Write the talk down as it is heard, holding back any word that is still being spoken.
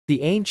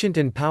The ancient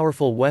and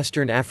powerful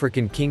Western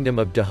African kingdom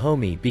of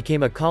Dahomey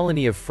became a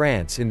colony of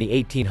France in the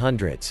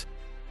 1800s.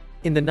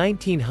 In the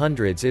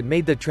 1900s it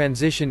made the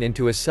transition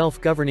into a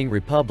self-governing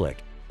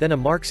republic, then a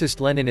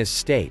Marxist-Leninist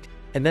state,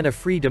 and then a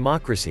free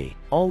democracy,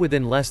 all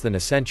within less than a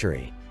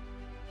century.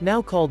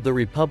 Now called the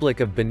Republic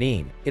of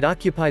Benin, it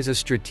occupies a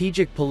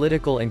strategic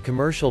political and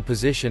commercial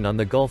position on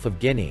the Gulf of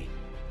Guinea.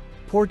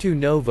 Porto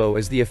Novo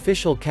is the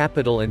official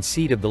capital and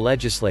seat of the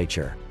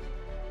legislature.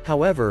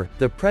 However,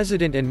 the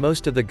president and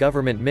most of the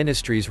government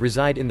ministries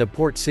reside in the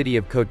port city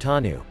of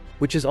Cotonou,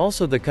 which is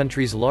also the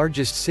country's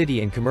largest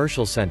city and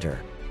commercial center.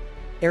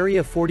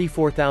 Area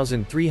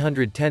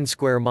 44,310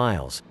 square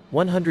miles,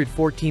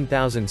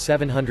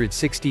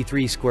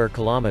 114,763 square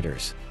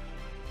kilometers.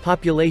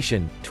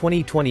 Population,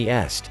 2020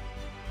 est.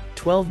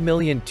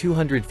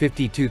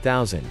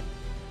 12,252,000.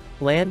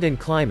 Land and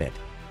climate.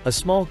 A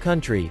small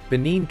country,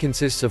 Benin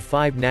consists of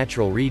 5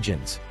 natural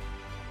regions.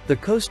 The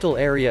coastal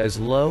area is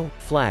low,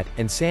 flat,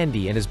 and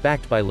sandy and is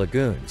backed by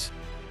lagoons.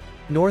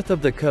 North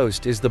of the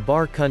coast is the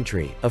Bar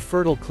country, a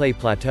fertile clay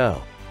plateau.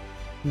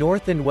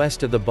 North and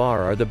west of the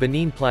Bar are the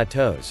Benin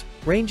Plateaus,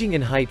 ranging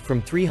in height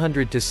from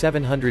 300 to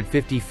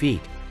 750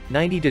 feet,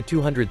 90 to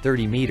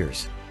 230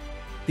 meters.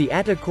 The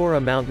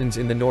Atakora Mountains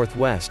in the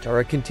northwest are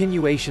a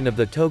continuation of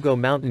the Togo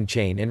mountain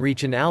chain and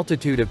reach an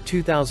altitude of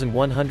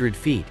 2,100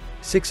 feet,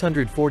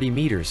 640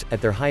 meters,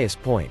 at their highest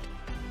point.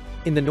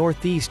 In the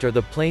northeast are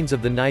the plains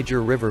of the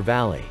Niger River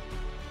Valley.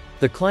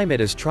 The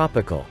climate is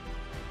tropical.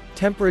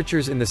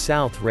 Temperatures in the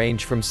south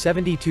range from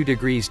 72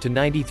 degrees to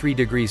 93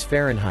 degrees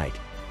Fahrenheit,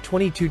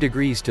 22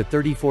 degrees to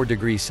 34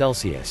 degrees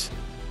Celsius.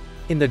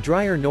 In the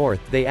drier north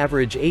they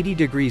average 80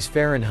 degrees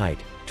Fahrenheit,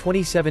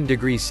 27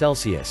 degrees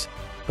Celsius,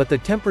 but the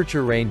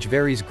temperature range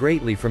varies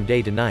greatly from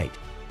day to night.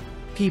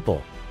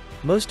 People.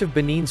 Most of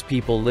Benin's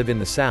people live in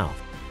the south.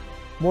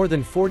 More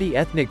than 40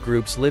 ethnic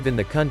groups live in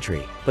the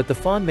country, but the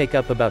Fon make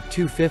up about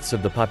 2/5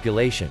 of the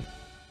population.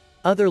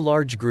 Other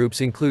large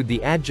groups include the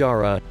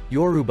Adjara,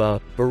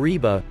 Yoruba,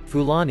 Bariba,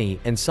 Fulani,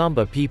 and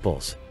Samba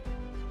peoples.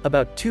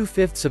 About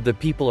 2/5 of the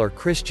people are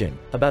Christian,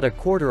 about a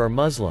quarter are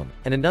Muslim,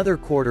 and another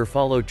quarter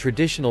follow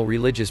traditional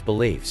religious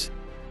beliefs.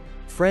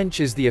 French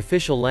is the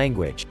official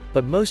language,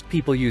 but most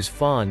people use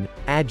Fon,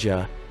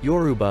 Adja,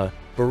 Yoruba,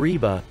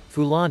 Bariba,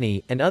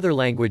 Fulani, and other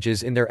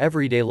languages in their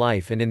everyday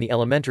life and in the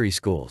elementary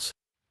schools.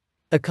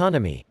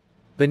 Economy.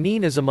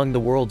 Benin is among the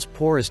world's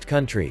poorest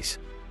countries.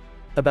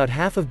 About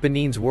half of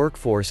Benin's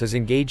workforce is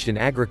engaged in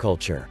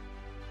agriculture.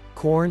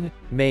 Corn,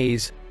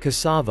 maize,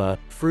 cassava,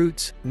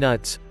 fruits,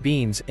 nuts,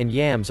 beans, and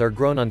yams are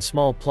grown on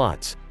small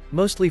plots,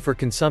 mostly for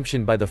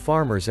consumption by the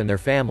farmers and their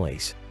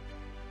families.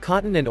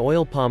 Cotton and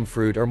oil palm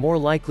fruit are more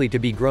likely to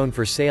be grown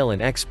for sale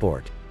and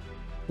export.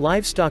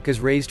 Livestock is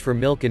raised for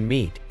milk and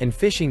meat, and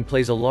fishing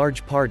plays a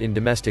large part in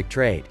domestic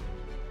trade.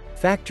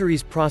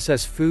 Factories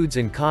process foods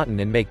and cotton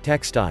and make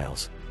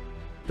textiles.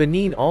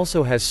 Benin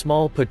also has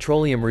small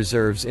petroleum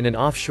reserves in an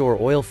offshore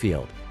oil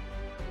field.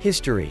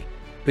 History.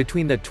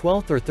 Between the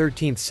 12th or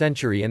 13th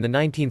century and the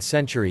 19th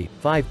century,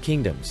 5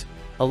 kingdoms,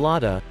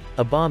 Alata,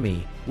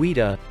 Abami,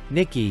 Ouida,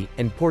 Niki,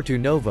 and Porto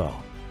Novo,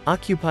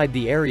 occupied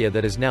the area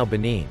that is now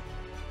Benin.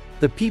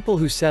 The people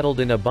who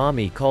settled in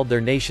Abami called their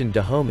nation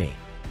Dahomey.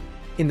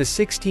 In the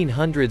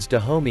 1600s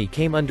Dahomey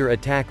came under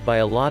attack by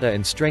Alata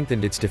and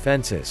strengthened its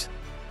defenses.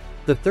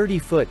 The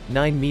 30-foot,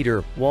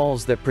 9-meter,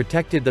 walls that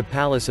protected the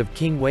palace of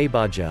King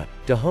Weibaja,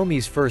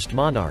 Dahomey's first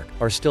monarch,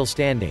 are still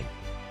standing.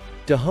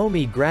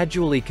 Dahomey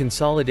gradually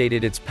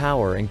consolidated its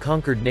power and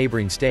conquered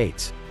neighboring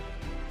states.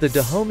 The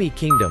Dahomey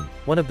Kingdom,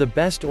 one of the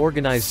best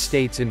organized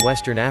states in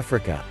Western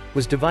Africa,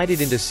 was divided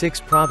into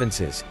 6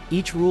 provinces,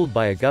 each ruled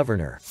by a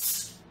governor.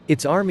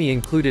 Its army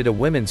included a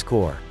women's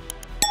corps.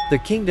 The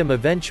kingdom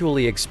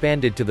eventually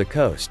expanded to the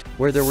coast,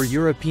 where there were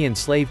European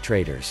slave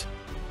traders.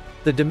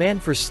 The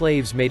demand for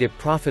slaves made it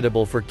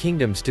profitable for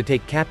kingdoms to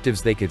take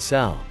captives they could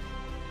sell.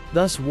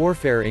 Thus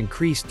warfare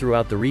increased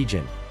throughout the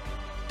region.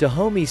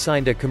 Dahomey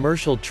signed a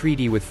commercial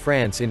treaty with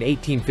France in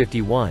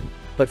 1851,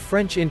 but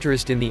French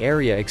interest in the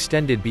area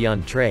extended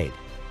beyond trade.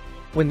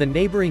 When the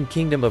neighboring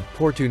kingdom of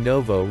Porto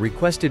Novo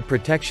requested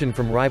protection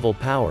from rival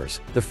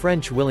powers, the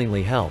French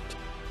willingly helped.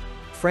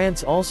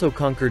 France also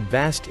conquered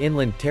vast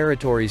inland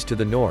territories to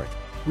the north,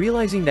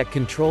 realizing that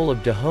control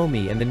of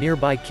Dahomey and the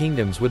nearby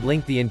kingdoms would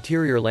link the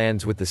interior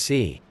lands with the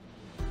sea.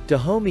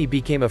 Dahomey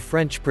became a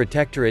French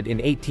protectorate in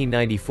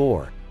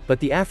 1894, but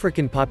the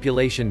African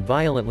population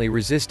violently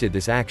resisted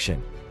this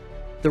action.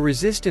 The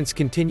resistance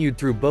continued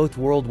through both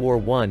World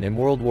War I and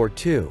World War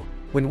II,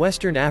 when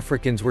Western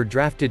Africans were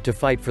drafted to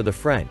fight for the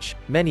French,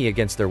 many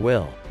against their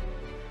will.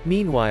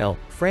 Meanwhile,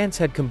 France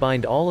had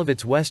combined all of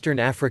its Western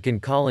African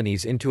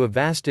colonies into a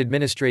vast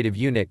administrative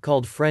unit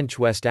called French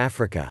West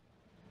Africa.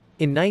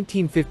 In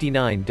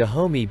 1959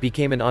 Dahomey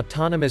became an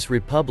autonomous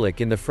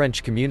republic in the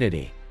French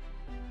community.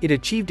 It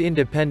achieved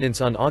independence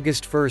on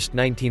August 1,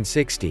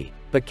 1960,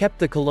 but kept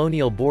the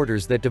colonial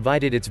borders that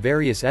divided its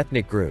various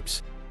ethnic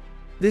groups.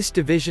 This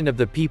division of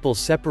the people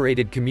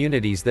separated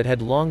communities that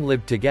had long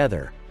lived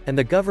together, and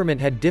the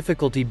government had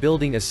difficulty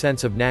building a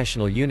sense of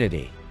national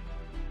unity.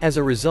 As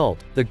a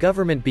result, the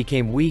government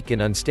became weak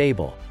and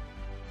unstable.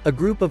 A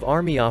group of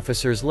army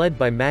officers led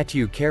by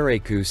Mathieu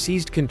Kérékou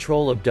seized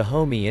control of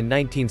Dahomey in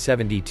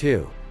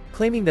 1972,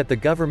 claiming that the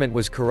government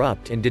was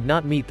corrupt and did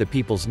not meet the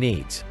people's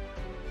needs.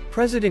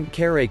 President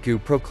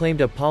Kérékou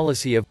proclaimed a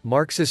policy of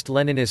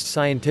Marxist-Leninist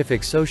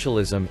scientific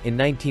socialism in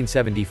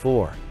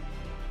 1974.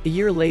 A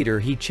year later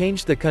he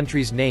changed the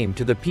country's name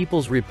to the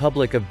People's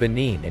Republic of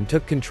Benin and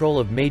took control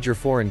of major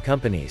foreign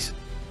companies.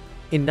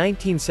 In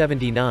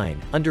 1979,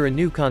 under a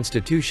new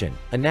constitution,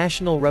 a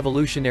National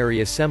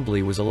Revolutionary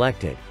Assembly was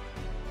elected.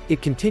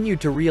 It continued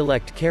to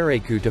re-elect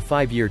Kérékou to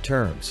 5-year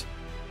terms.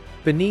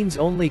 Benin's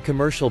only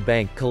commercial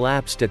bank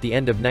collapsed at the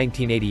end of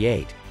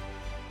 1988.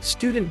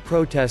 Student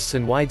protests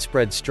and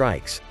widespread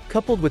strikes,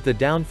 coupled with the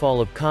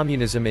downfall of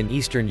communism in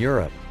Eastern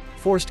Europe,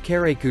 forced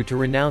Kérékou to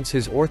renounce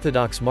his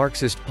orthodox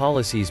Marxist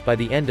policies by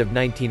the end of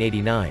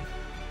 1989.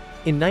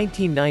 In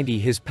 1990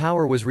 his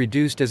power was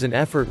reduced as an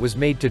effort was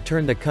made to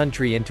turn the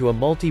country into a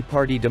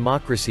multi-party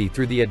democracy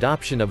through the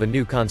adoption of a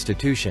new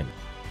constitution.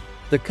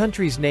 The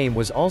country's name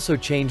was also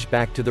changed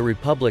back to the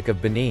Republic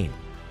of Benin.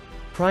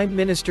 Prime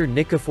Minister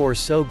Nikifor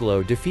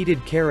Soglo defeated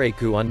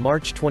Kérékou on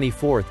March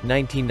 24,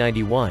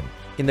 1991,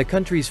 in the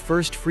country's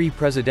first free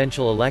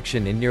presidential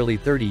election in nearly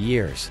 30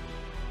 years.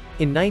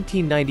 In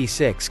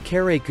 1996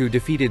 Kérékou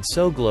defeated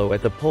Soglo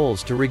at the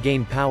polls to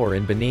regain power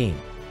in Benin.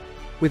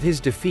 With his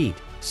defeat,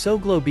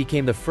 Soglo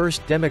became the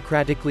first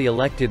democratically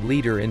elected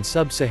leader in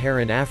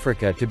sub-Saharan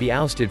Africa to be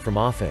ousted from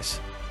office.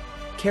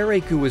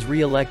 Kérékou was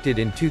re-elected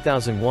in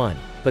 2001,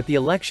 but the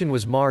election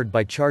was marred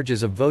by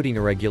charges of voting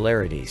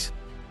irregularities.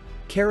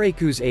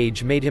 Kérékou's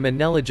age made him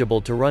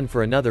ineligible to run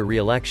for another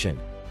re-election.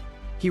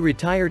 He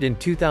retired in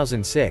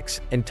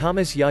 2006, and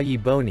Thomas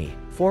Yayi Boni,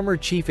 former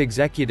chief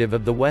executive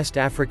of the West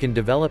African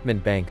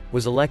Development Bank,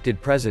 was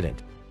elected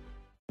president.